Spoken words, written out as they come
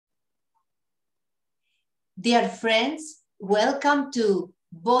Dear friends, welcome to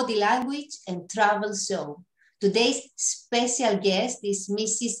Body Language and Travel Show. Today's special guest is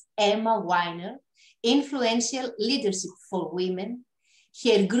Mrs. Emma Wainer, influential leadership for women.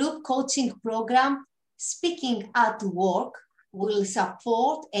 Her group coaching program, Speaking at Work, will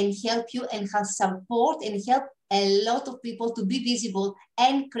support and help you and has support and help a lot of people to be visible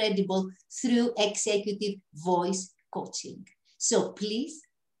and credible through executive voice coaching. So please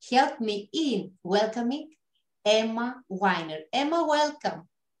help me in welcoming Emma Wainer. Emma, welcome.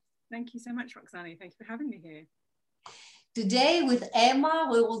 Thank you so much, Roxani. Thank you for having me here. Today with Emma,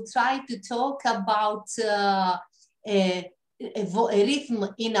 we will try to talk about a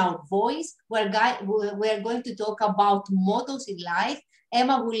rhythm in our voice. We're going to talk about models in life.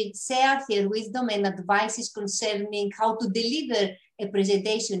 Emma will share her wisdom and advices concerning how to deliver a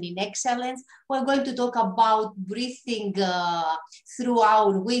presentation in excellence. We're going to talk about breathing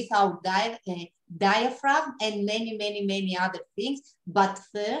with our diaphragm and many other things. But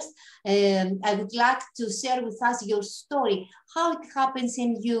first, I would like to share with us your story, how it happens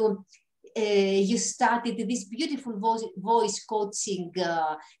in you. You started this beautiful voice coaching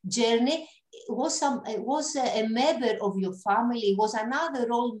journey. Was a member of your family, was another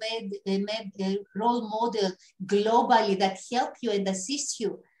role model globally that helped you and assist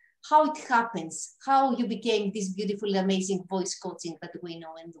you? How it happens, how you became this beautiful, amazing voice coaching that we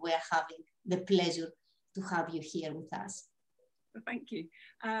know, and we're having the pleasure to have you here with us. Well, thank you.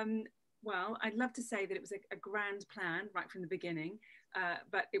 Well, I'd love to say that it was a grand plan right from the beginning,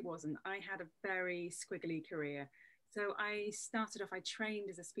 but it wasn't. I had a very squiggly career. So I started off, I trained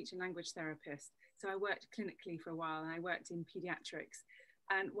as a speech and language therapist. So I worked clinically for a while, and I worked in pediatrics.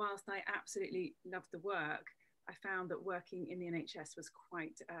 And whilst I absolutely loved the work, I found that working in the NHS was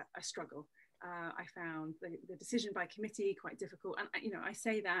quite a struggle. I found the decision by committee quite difficult. And I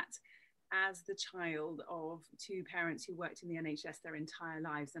say that as the child of two parents who worked in the NHS their entire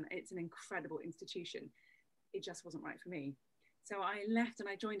lives, and it's an incredible institution. It just wasn't right for me. So I left and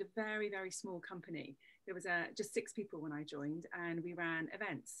I joined a very, very small company. There was just 6 people when I joined, and we ran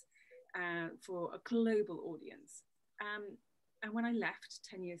events for a global audience. And when I left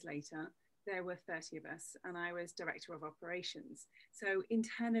 10 years later, there were 30 of us, and I was director of operations. So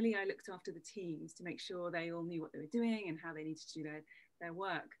internally, I looked after the teams to make sure they all knew what they were doing and how they needed to do their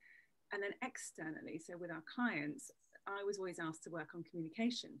work. And then externally, so with our clients, I was always asked to work on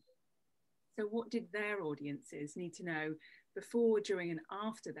communication. So what did their audiences need to know before, during, and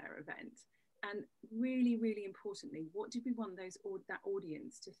after their event? And really, really importantly, what did we want that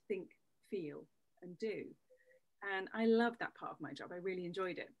audience to think, feel, and do? And I loved that part of my job. I really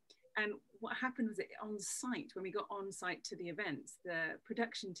enjoyed it. And what happened was that on site, when we got on site to the events, the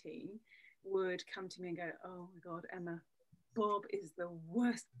production team would come to me and go, "Oh my God, Emma, Bob is the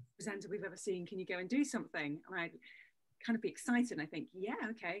worst presenter we've ever seen. Can you go and do something?" And I'd kind of be excited. And I think, yeah,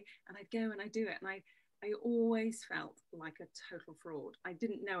 okay. And I'd go and I'd do it. And I always felt like a total fraud. I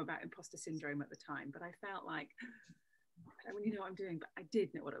didn't know about imposter syndrome at the time, but I felt like, I don't really know what I'm doing, but I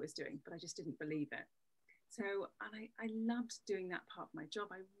did know what I was doing, but I just didn't believe it. So, and I loved doing that part of my job.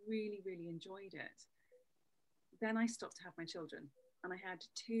 I really, really enjoyed it. Then I stopped to have my children, and I had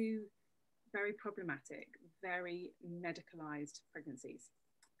 2 very problematic, very medicalized pregnancies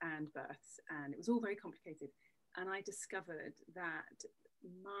and births, and it was all very complicated. And I discovered that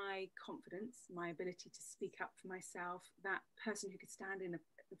my confidence, my ability to speak up for myself, that person who could stand in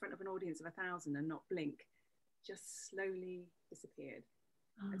front of an audience of 1,000 and not blink, just slowly disappeared.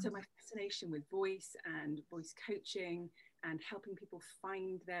 And so my fascination with voice and voice coaching and helping people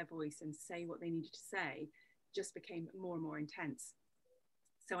find their voice and say what they needed to say just became more and more intense.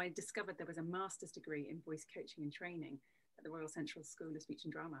 So I discovered there was a master's degree in voice coaching and training at the Royal Central School of Speech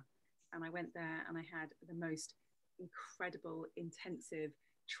and Drama. And I went there and I had the most incredible, intensive,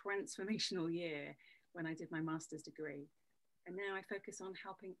 transformational year when I did my master's degree. And now I focus on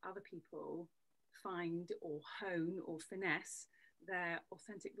helping other people find or hone or finesse their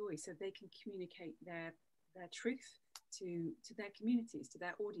authentic voice so they can communicate their truth to their communities, to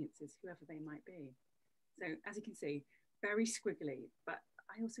their audiences, whoever they might be. So as you can see, very squiggly, but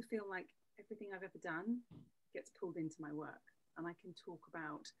I also feel like everything I've ever done gets pulled into my work, and I can talk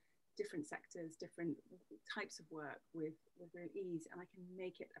about different sectors, different types of work with real ease, and I can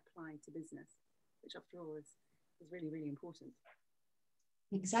make it apply to business, which after all is really, really important.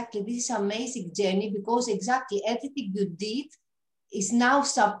 Exactly. This is an amazing journey, because exactly everything you did is now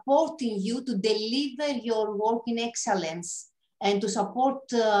supporting you to deliver your work in excellence and to support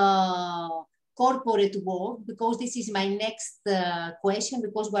corporate work, because this is my next question,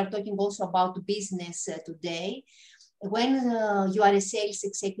 because we're talking also about business today. when you are a sales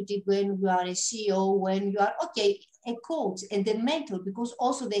executive, when you are a CEO, when you are, okay, a coach and a mentor, because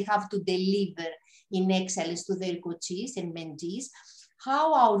also they have to deliver in excellence to their coaches and mentees,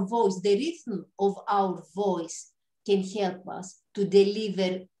 how our voice, the rhythm of our voice can help us to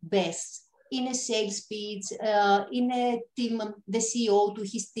deliver best in a sales pitch, in a team, the CEO to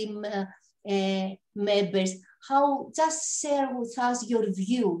his team members. How, just share with us your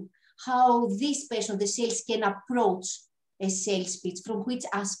view, how this person, the sales, can approach a sales pitch, from which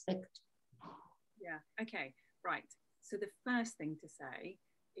aspect? Yeah, okay, right. So the first thing to say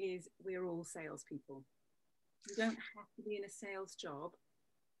is we're all salespeople. You don't have to be in a sales job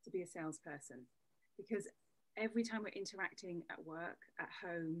to be a salesperson, because every time we're interacting at work, at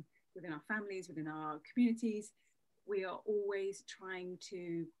home, within our families, within our communities, we are always trying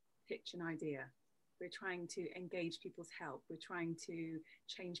to pitch an idea. We're trying to engage people's help. We're trying to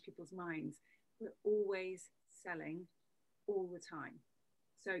change people's minds. We're always selling all the time.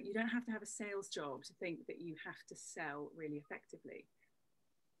 So you don't have to have a sales job to think that you have to sell really effectively.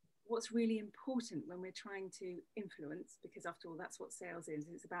 What's really important when we're trying to influence, because after all, that's what sales is,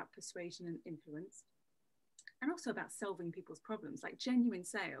 it's about persuasion and influence, and also about solving people's problems. Like genuine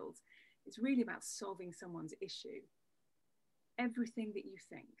sales, it's really about solving someone's issue. Everything that you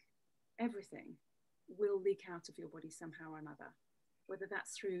think, everything will leak out of your body somehow or another, whether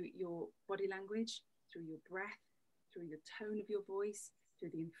that's through your body language, through your breath, through your tone of your voice, through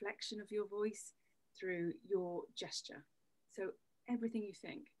the inflection of your voice, through your gesture. So everything you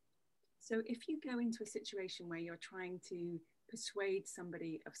think. So if you go into a situation where you're trying to persuade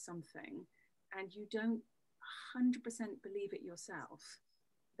somebody of something and you don't 100% believe it yourself,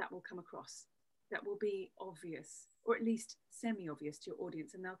 that will come across. That will be obvious, or at least semi-obvious to your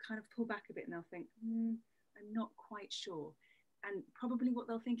audience, and they'll kind of pull back a bit and they'll think, I'm not quite sure. And probably what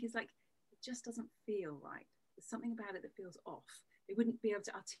they'll think is like, it just doesn't feel right. There's something about it that feels off. They wouldn't be able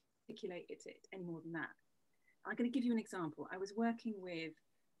to articulate it any more than that. I'm going to give you an example. I was working with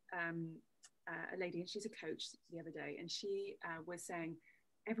a lady, and she's a coach, the other day, and she was saying,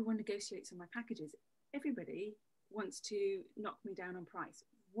 everyone negotiates on my packages. Everybody wants to knock me down on price.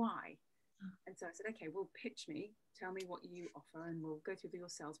 Why? And so I said, okay, well, pitch me, tell me what you offer, and we'll go through your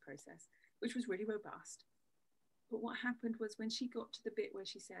sales process, which was really robust. But what happened was when she got to the bit where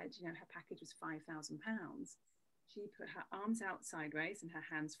she said, you know, her package was £5,000, she put her arms out sideways and her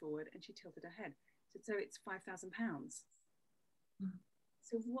hands forward, and she tilted her head. So it's £5,000.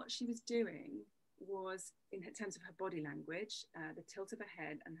 So what she was doing was, in terms of her body language, the tilt of her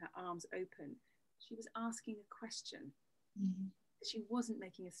head and her arms open, she was asking a question. She wasn't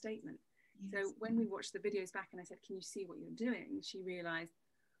making a statement. So when we watched the videos back and I said, can you see what you're doing? She realized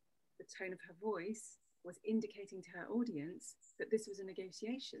the tone of her voice was indicating to her audience that this was a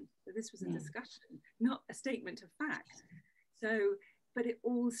negotiation, that this was a discussion, not a statement of fact. So, but it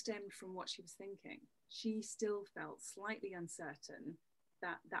all stemmed from what she was thinking. She still felt slightly uncertain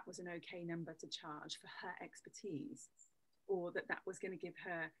that that was an okay number to charge for her expertise, or that that was going to give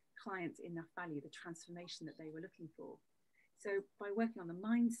her clients enough value, the transformation that they were looking for. So by working on the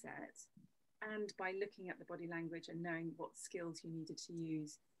mindset and by looking at the body language and knowing what skills you needed to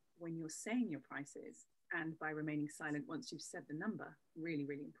use when you're saying your prices, and by remaining silent once you've said the number, really,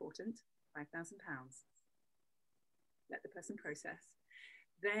 really important, £5,000. Let the person process.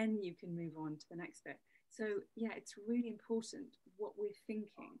 Then you can move on to the next bit. So yeah, it's really important what we're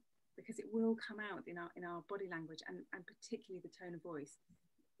thinking, because it will come out in our body language, and particularly the tone of voice.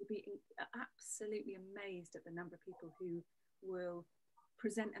 You'll be absolutely amazed at the number of people who will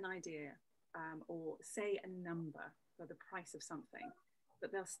present an idea or say a number for the price of something,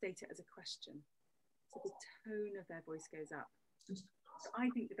 but they'll state it as a question. So the tone of their voice goes up. So I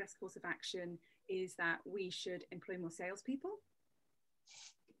think the best course of action is that we should employ more salespeople.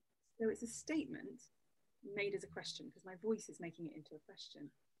 So it's a statement made as a question, because my voice is making it into a question.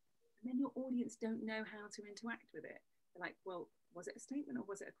 And then your audience don't know how to interact with it. They're like, well, was it a statement or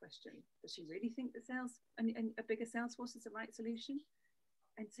was it a question? Does she really think that sales and a bigger sales force is the right solution?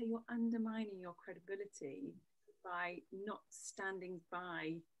 And so you're undermining your credibility by not standing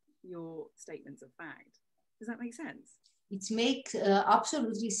by your statements of fact. Does that make sense? It makes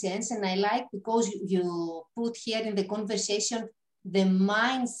absolutely sense. And I like, because you put here in the conversation the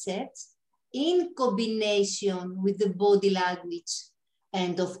mindset in combination with the body language.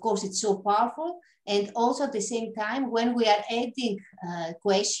 And of course, it's so powerful. And also at the same time, when we are adding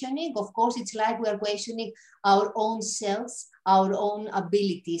questioning, of course, it's like we are questioning our own selves, our own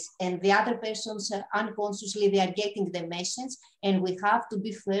abilities, and the other person's unconsciously, they are getting the message, and we have to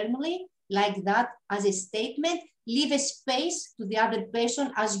be firmly like that as a statement, leave a space to the other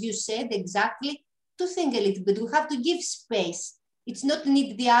person, as you said, exactly, to think a little bit. We have to give space. It's not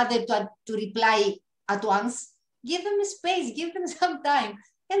need the other to reply at once. Give them a space, give them some time.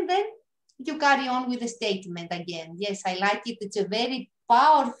 And then you carry on with the statement again. Yes, I like it. It's a very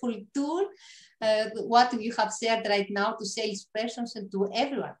powerful tool. What you have shared right now to salespersons and to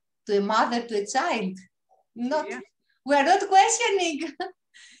everyone, to a mother, to a child. Not, yeah. We are not questioning.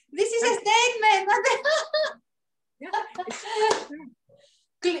 This is a statement. Yeah.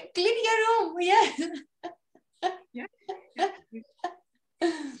 Clean your room. Yeah. Yeah.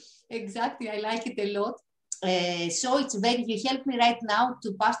 Exactly. I like it a lot. So it's very, you help me right now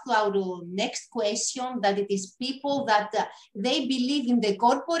to pass to our next question, that it is people that they believe in the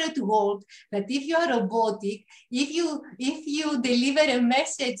corporate world that if you are robotic, if you deliver a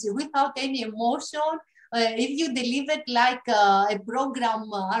message without any emotion, if you deliver like a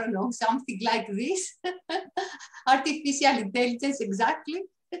program, I don't know, something like this, artificial intelligence, exactly,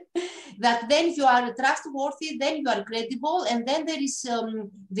 that then you are trustworthy, then you are credible, and then there is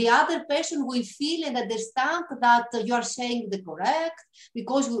the other person will feel and understand that you are saying the correct,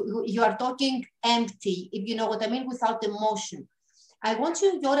 because you are talking empty, if you know what I mean, without emotion. I want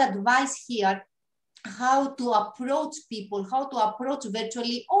your advice here, how to approach people, how to approach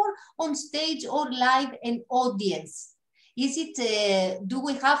virtually or on stage or live an audience. Is it, do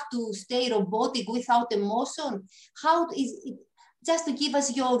we have to stay robotic without emotion? How is it? Just to give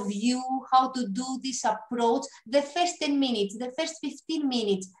us your view, how to do this approach, the first 10 minutes, the first 15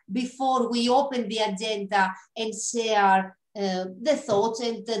 minutes before we open the agenda and share the thoughts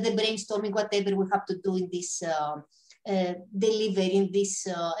and the brainstorming, whatever we have to do in this delivery in this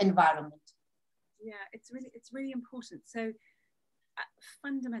environment. Yeah, it's really important. So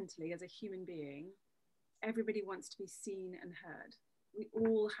fundamentally, as a human being, everybody wants to be seen and heard. We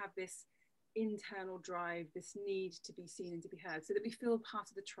all have this internal drive, this need to be seen and to be heard, so that we feel part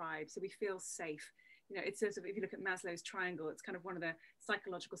of the tribe, so we feel safe. You know, it's sort of, if you look at Maslow's triangle, it's kind of one of the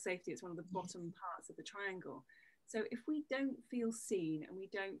psychological safety, it's one of the bottom parts of the triangle. So if we don't feel seen and we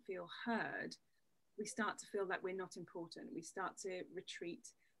don't feel heard, we start to feel like we're not important, we start to retreat,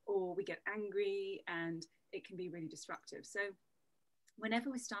 or we get angry, and it can be really disruptive. So whenever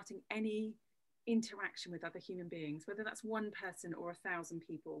we're starting any interaction with other human beings, whether that's one person or 1,000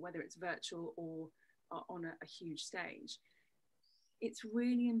 people, whether it's virtual or on a huge stage, it's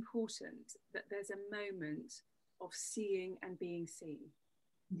really important that there's a moment of seeing and being seen.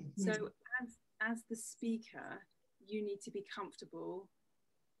 Mm-hmm. So as the speaker, you need to be comfortable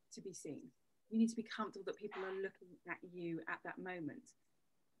to be seen. You need to be comfortable that people are looking at you at that moment.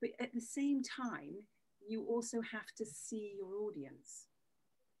 But at the same time, you also have to see your audience.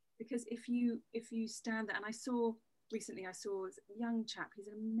 Because if you stand there, and I saw recently a young chap, he's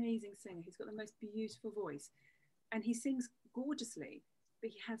an amazing singer, he's got the most beautiful voice, and he sings gorgeously,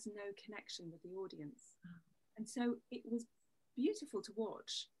 but he has no connection with the audience. And so it was beautiful to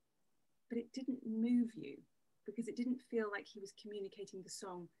watch, but it didn't move you, because it didn't feel like he was communicating the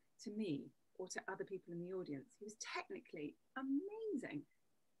song to me or to other people in the audience. He was technically amazing,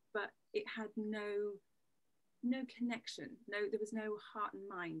 but it had no connection, there was no heart and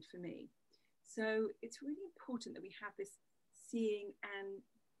mind for me. So it's really important that we have this seeing and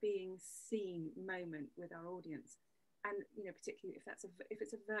being seen moment with our audience, and you know, particularly if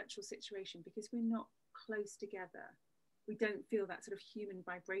it's a virtual situation, because we're not close together, we don't feel that sort of human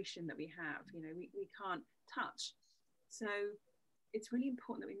vibration that we have. You know, we can't touch. So it's really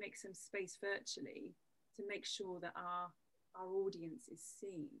important that we make some space virtually to make sure that our audience is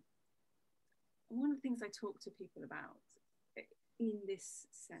seen. One of the things I talk to people about in this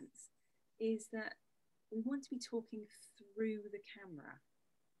sense is that we want to be talking through the camera.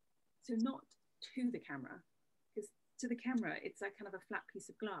 So not to the camera, because to the camera, it's like kind of a flat piece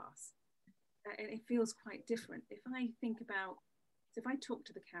of glass. And it feels quite different. If I talk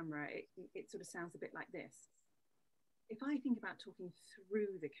to the camera, it sort of sounds a bit like this. If I think about talking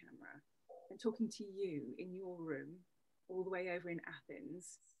through the camera and talking to you in your room, all the way over in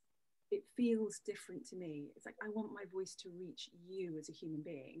Athens, it feels different to me. It's like I want my voice to reach you as a human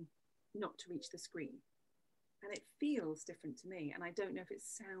being, not to reach the screen. And it feels different to me. And I don't know if it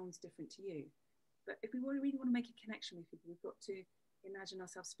sounds different to you. But if we really want to make a connection with people, we've got to imagine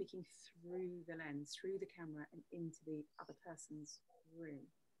ourselves speaking through the lens, through the camera, and into the other person's room.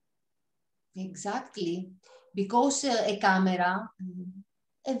 Exactly. Because a camera,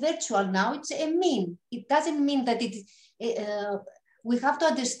 a virtual now, it's a mean. It doesn't mean that it we have to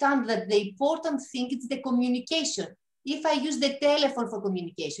understand that the important thing is the communication. If I use the telephone for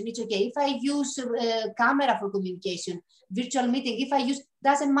communication, it's okay. If I use camera for communication, virtual meeting, if I use,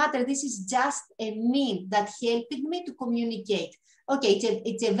 doesn't matter. This is just a mean that helping me to communicate. Okay,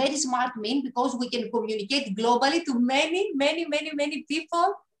 it's a very smart mean because we can communicate globally to many, many, many, many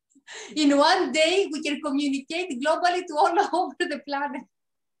people. In one day, we can communicate globally to all over the planet.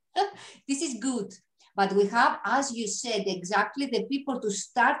 This is good. But we have, as you said, exactly the people to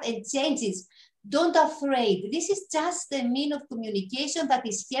start and change it. Don't afraid. This is just a mean of communication that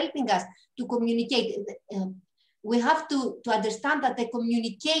is helping us to communicate. We have to understand that the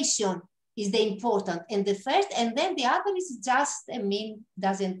communication is the important and the first, and then the other is just a mean,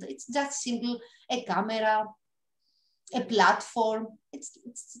 it's just simple, a camera, a platform. It's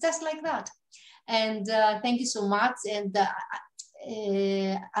just like that. And thank you so much. And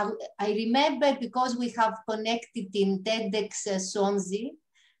I remember because we have connected in TEDx Swansea,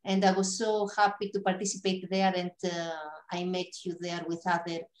 and I was so happy to participate there, and I met you there with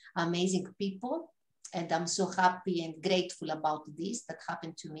other amazing people. And I'm so happy and grateful about this that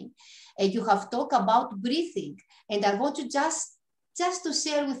happened to me. And you have talked about breathing, and I want to just to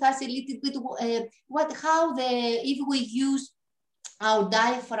share with us a little bit if we use our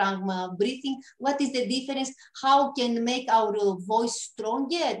diaphragm breathing, what is the difference? How can make our voice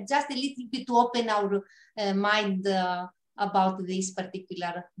stronger? Just a little bit to open our mind about this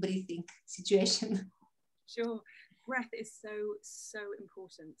particular breathing situation. Sure, breath is so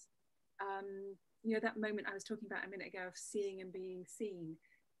important. You know, that moment I was talking about a minute ago of seeing and being seen,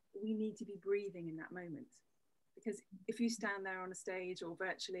 we need to be breathing in that moment. Because if you stand there on a stage or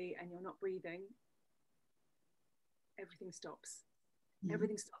virtually and you're not breathing, everything stops.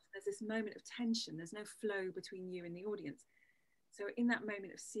 Everything stops. There's this moment of tension. There's no flow between you and the audience. So in that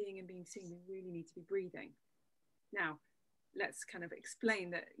moment of seeing and being seen, we really need to be breathing. Now, let's kind of explain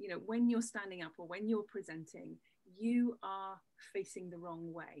that, you know, when you're standing up or when you're presenting, you are facing the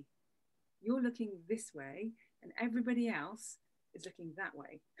wrong way. You're looking this way and everybody else is looking that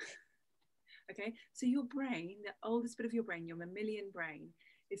way. Okay, so your brain, the oldest bit of your brain, your mammalian brain,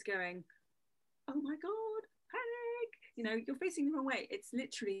 is going, oh my God, panic. You know, you're facing the wrong way. It's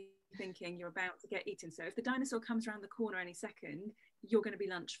literally thinking you're about to get eaten. So if the dinosaur comes around the corner any second, you're going to be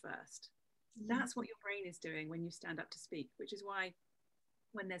lunch first. That's what your brain is doing when you stand up to speak, which is why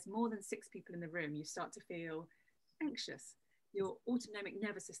when there's more than 6 people in the room, you start to feel anxious. Your autonomic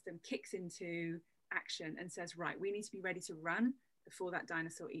nervous system kicks into action and says, right, we need to be ready to run before that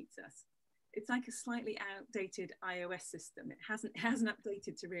dinosaur eats us. It's like a slightly outdated iOS system. It hasn't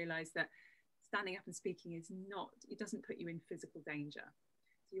updated to realize that standing up and speaking it doesn't put you in physical danger.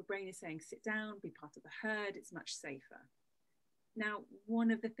 So your brain is saying, sit down, be part of the herd, it's much safer. Now, one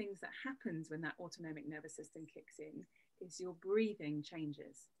of the things that happens when that autonomic nervous system kicks in is your breathing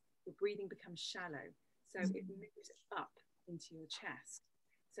changes. Your breathing becomes shallow. So it moves up into your chest.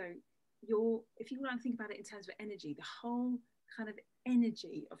 So if you want to think about it in terms of energy, the whole kind of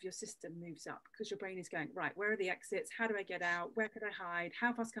energy of your system moves up because your brain is going, right, where are the exits? How do I get out? Where could I hide?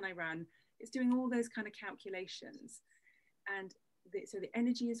 How fast can I run? It's doing all those kind of calculations. And so the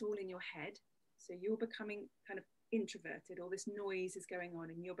energy is all in your head. So you're becoming kind of introverted. All this noise is going on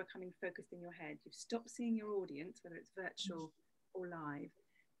and you're becoming focused in your head. You've stopped seeing your audience, whether it's virtual or live,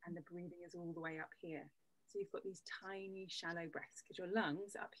 and the breathing is all the way up here. So you've got these tiny, shallow breaths because your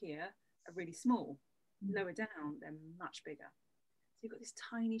lungs up here are really small. Lower down, they're much bigger. So you've got this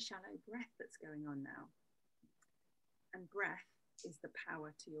tiny, shallow breath that's going on now. And breath is the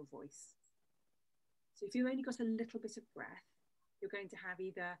power to your voice. So if you've only got a little bit of breath, you're going to have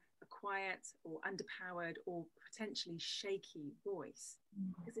either a quiet or underpowered or potentially shaky voice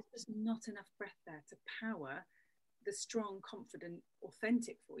because there's just not enough breath there to power the strong, confident,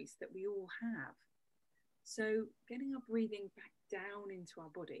 authentic voice that we all have. So getting our breathing back down into our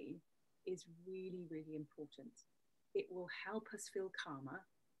body is really, really important. It will help us feel calmer.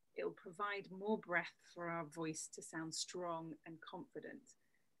 It will provide more breath for our voice to sound strong and confident.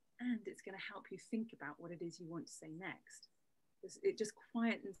 And it's going to help you think about what it is you want to say next. It just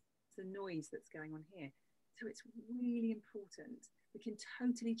quietens the noise that's going on here. So it's really important. We can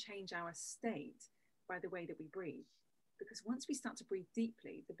totally change our state by the way that we breathe. Because once we start to breathe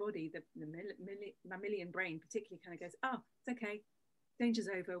deeply, the body, the mammalian brain particularly kind of goes, oh, it's okay. Danger's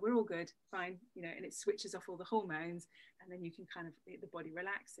over. We're all good. Fine. You know, and it switches off all the hormones and then you can kind of, the body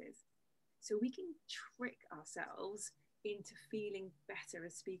relaxes. So we can trick ourselves into feeling better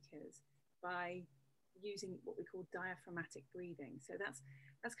as speakers by using what we call diaphragmatic breathing. So that's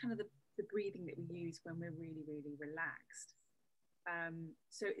kind of the breathing that we use when we're really, really relaxed.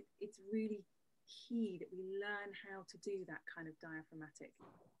 So it's really key that we learn how to do that kind of diaphragmatic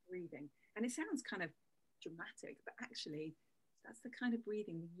breathing. And it sounds kind of dramatic, but actually that's the kind of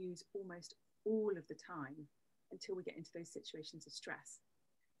breathing we use almost all of the time until we get into those situations of stress.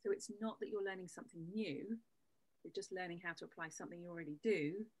 So it's not that you're learning something new, You're just learning how to apply something you already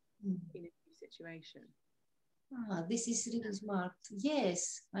do in a new situation. This is really smart.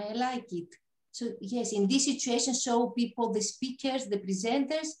 Yes, I like it. So yes, in this situation, show people, the speakers, the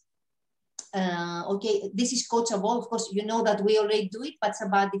presenters. Okay, this is coachable. Of course, you know that we already do it, but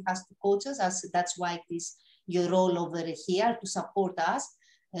somebody has to coach us. As that's why it is your role over here to support us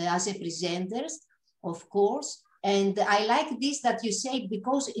as a presenters, of course. And I like this that you say,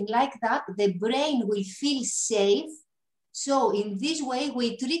 because in like that, the brain will feel safe. So in this way,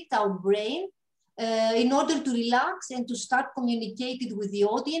 we trick our brain in order to relax and to start communicating with the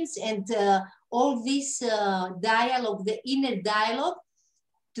audience, and all this dialogue, the inner dialogue,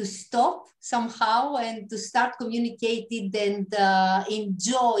 to stop somehow and to start communicating and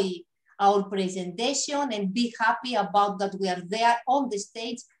enjoy our presentation and be happy about that we are there on the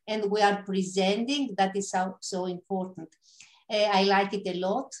stage and we are presenting. That is so important. I like it a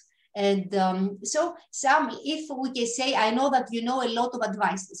lot. And so Sam, if we can say, I know that you know a lot of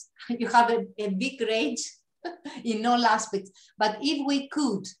advices. You have a big range in all aspects. But if we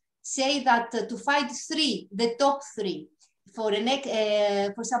could say that to find the top three, for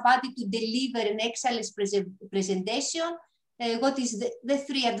somebody to deliver an excellent presentation, what is the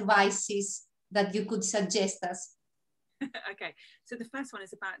three advices that you could suggest us? Okay, so the first one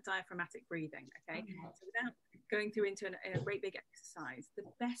is about diaphragmatic breathing. Okay, so without going through into a great big exercise, the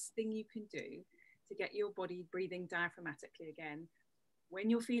best thing you can do to get your body breathing diaphragmatically again when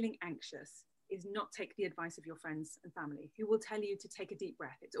you're feeling anxious is not take the advice of your friends and family who will tell you to take a deep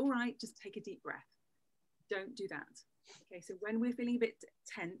breath. It's all right, just take a deep breath. Don't do that. Okay, so when we're feeling a bit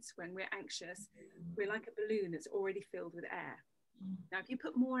tense, when we're anxious, we're like a balloon that's already filled with air. Now, if you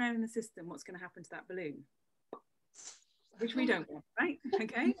put more air in the system, what's going to happen to that balloon? Which we don't want, right?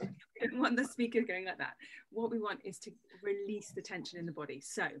 Okay, we don't want the speaker going like that. What we want is to release the tension in the body.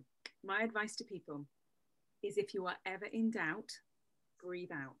 So my advice to people is, if you are ever in doubt,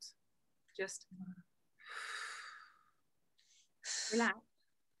 breathe out. Just relax.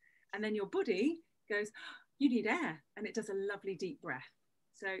 And then your body goes, you need air, and it does a lovely deep breath.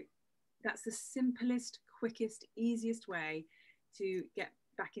 So that's the simplest, quickest, easiest way to get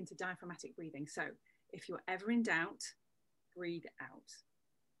back into diaphragmatic breathing. So if you're ever in doubt, breathe out.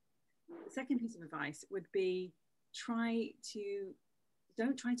 The second piece of advice would be,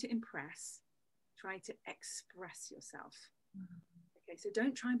 don't try to impress, try to express yourself. Okay, so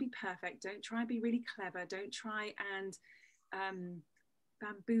don't try and be perfect, don't try and be really clever, don't try and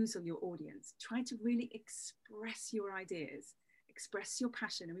bamboozle your audience. Try to really express your ideas, express your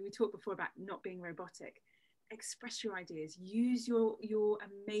passion. I mean, we talked before about not being robotic. Express your ideas, use your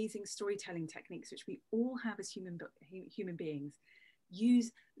amazing storytelling techniques, which we all have as human beings.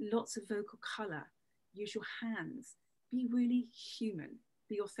 Use lots of vocal color, use your hands, be really human,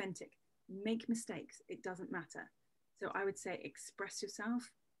 be authentic, make mistakes, it doesn't matter. So I would say express yourself,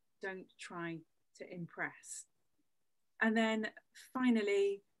 don't try to impress. And then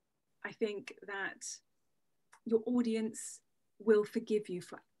finally, I think that your audience will forgive you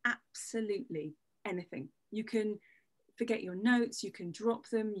for absolutely anything. You can forget your notes, you can drop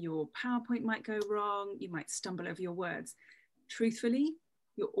them, your PowerPoint might go wrong, you might stumble over your words. Truthfully,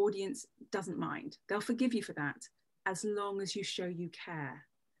 your audience doesn't mind. They'll forgive you for that as long as you show you care.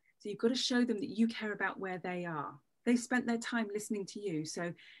 So you've got to show them that you care about where they are. They've spent their time listening to you,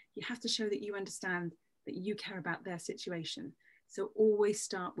 so you have to show that you understand that you care about their situation. So always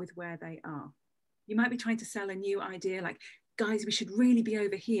start with where they are. You might be trying to sell a new idea like, guys, we should really be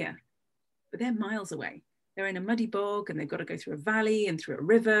over here, but they're miles away. They're in a muddy bog and they've got to go through a valley and through a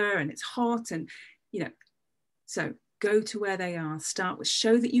river and it's hot and, so go to where they are. Start with,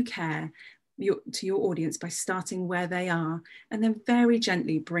 show that you care to your audience by starting where they are and then very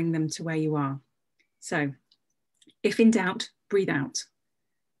gently bring them to where you are. So if in doubt, breathe out.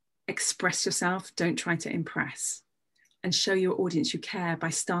 Express yourself, don't try to impress. And show your audience you care by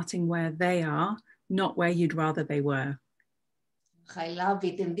starting where they are, not where you'd rather they were. I love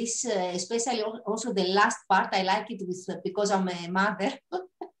it. And this, especially also the last part, I like it because I'm a mother.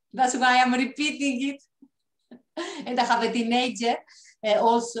 That's why I'm repeating it. And I have a teenager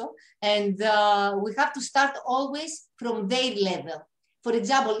also. And we have to start always from their level. For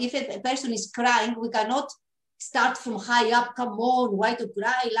example, if a person is crying, we cannot start from high up. Come on, why to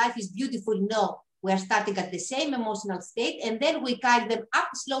cry? Life is beautiful. No, we are starting at the same emotional state. And then we guide them up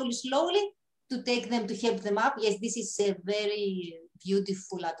slowly to take them, to help them up. Yes, this is a very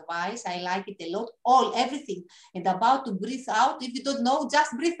beautiful advice. I like it a lot. Everything. And about to breathe out. If you don't know,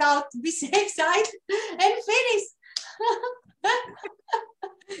 just breathe out. Be safe side and finish.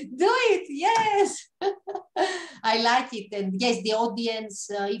 Do it. Yes. I like it. And yes, the audience,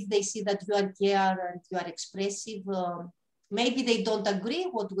 if they see that you are here and you are expressive, maybe they don't agree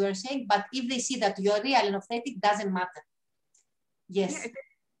what we are saying, but if they see that you are real and authentic, doesn't matter. Yes. Yeah, if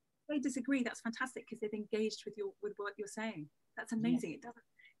they disagree, that's fantastic because they've engaged with what you're saying. That's amazing. Yes. It doesn't.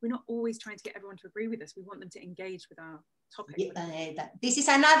 We're not always trying to get everyone to agree with us. We want them to engage with our topic. Yeah, this is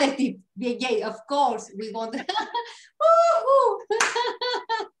another tip. Yeah, of course, we want.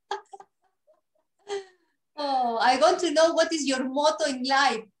 Oh, I want to know what is your motto in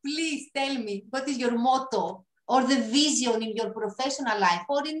life. Please tell me what is your motto or the vision in your professional life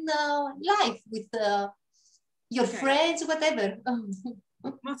or in life with your friends, whatever.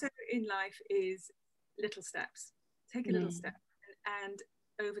 Motto in life is little steps. Take a little step, and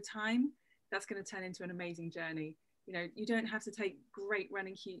over time, that's going to turn into an amazing journey. You know, you don't have to take great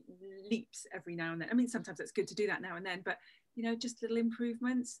running leaps every now and then. I mean, sometimes it's good to do that now and then, but you know, just little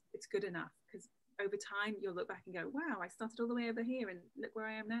improvements, it's good enough because over time you'll look back and go, wow, I started all the way over here and look where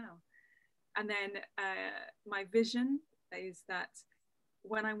I am now. And then my vision is that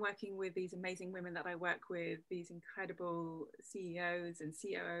when I'm working with these amazing women that I work with, these incredible CEOs and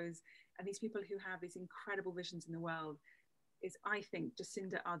COOs, and these people who have these incredible visions in the world, is I think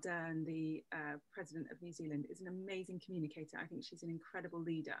Jacinda Ardern, the president of New Zealand, is an amazing communicator. I think she's an incredible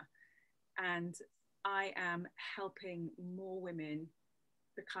leader. And I am helping more women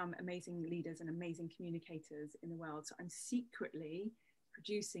become amazing leaders and amazing communicators in the world. So I'm secretly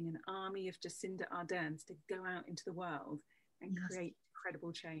producing an army of Jacinda Arderns to go out into the world and create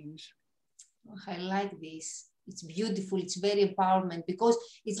incredible change. Oh, I like this. It's beautiful. It's very empowerment because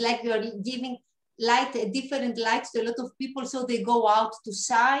it's like you're giving light, different lights to a lot of people, so they go out to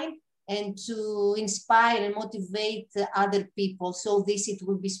shine and to inspire and motivate other people. So this, it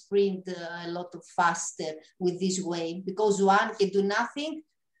will be spread a lot faster with this way, because one can do nothing,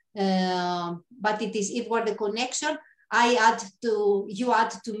 but it is, if we're the connection, I add to, you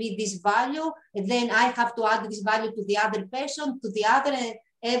add to me this value, and then I have to add this value to the other person, to the other, and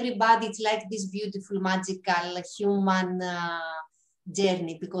everybody. It's like this beautiful, magical human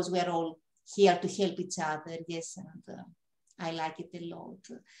journey, because we're all here to help each other. Yes, and I like it a lot.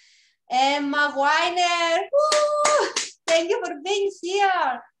 Emma Wainer, woo! Thank you for being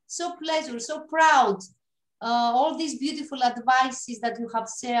here. So pleasure, so proud. All these beautiful advices that you have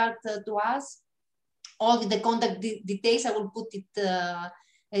shared to us, all the contact details, I will put it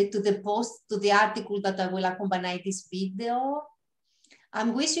to the post, to the article that I will accompany this video.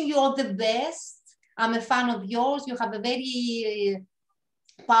 I'm wishing you all the best. I'm a fan of yours. You have a very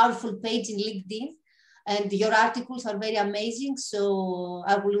powerful page in LinkedIn, and your articles are very amazing. So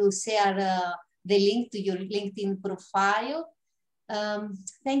I will share the link to your LinkedIn profile.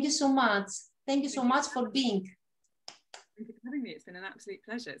 Thank you so much. Thank you so much for being. Thank you for having me. It's been an absolute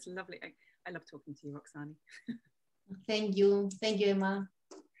pleasure. It's lovely. I love talking to you, Roxani. Thank you. Thank you, Emma.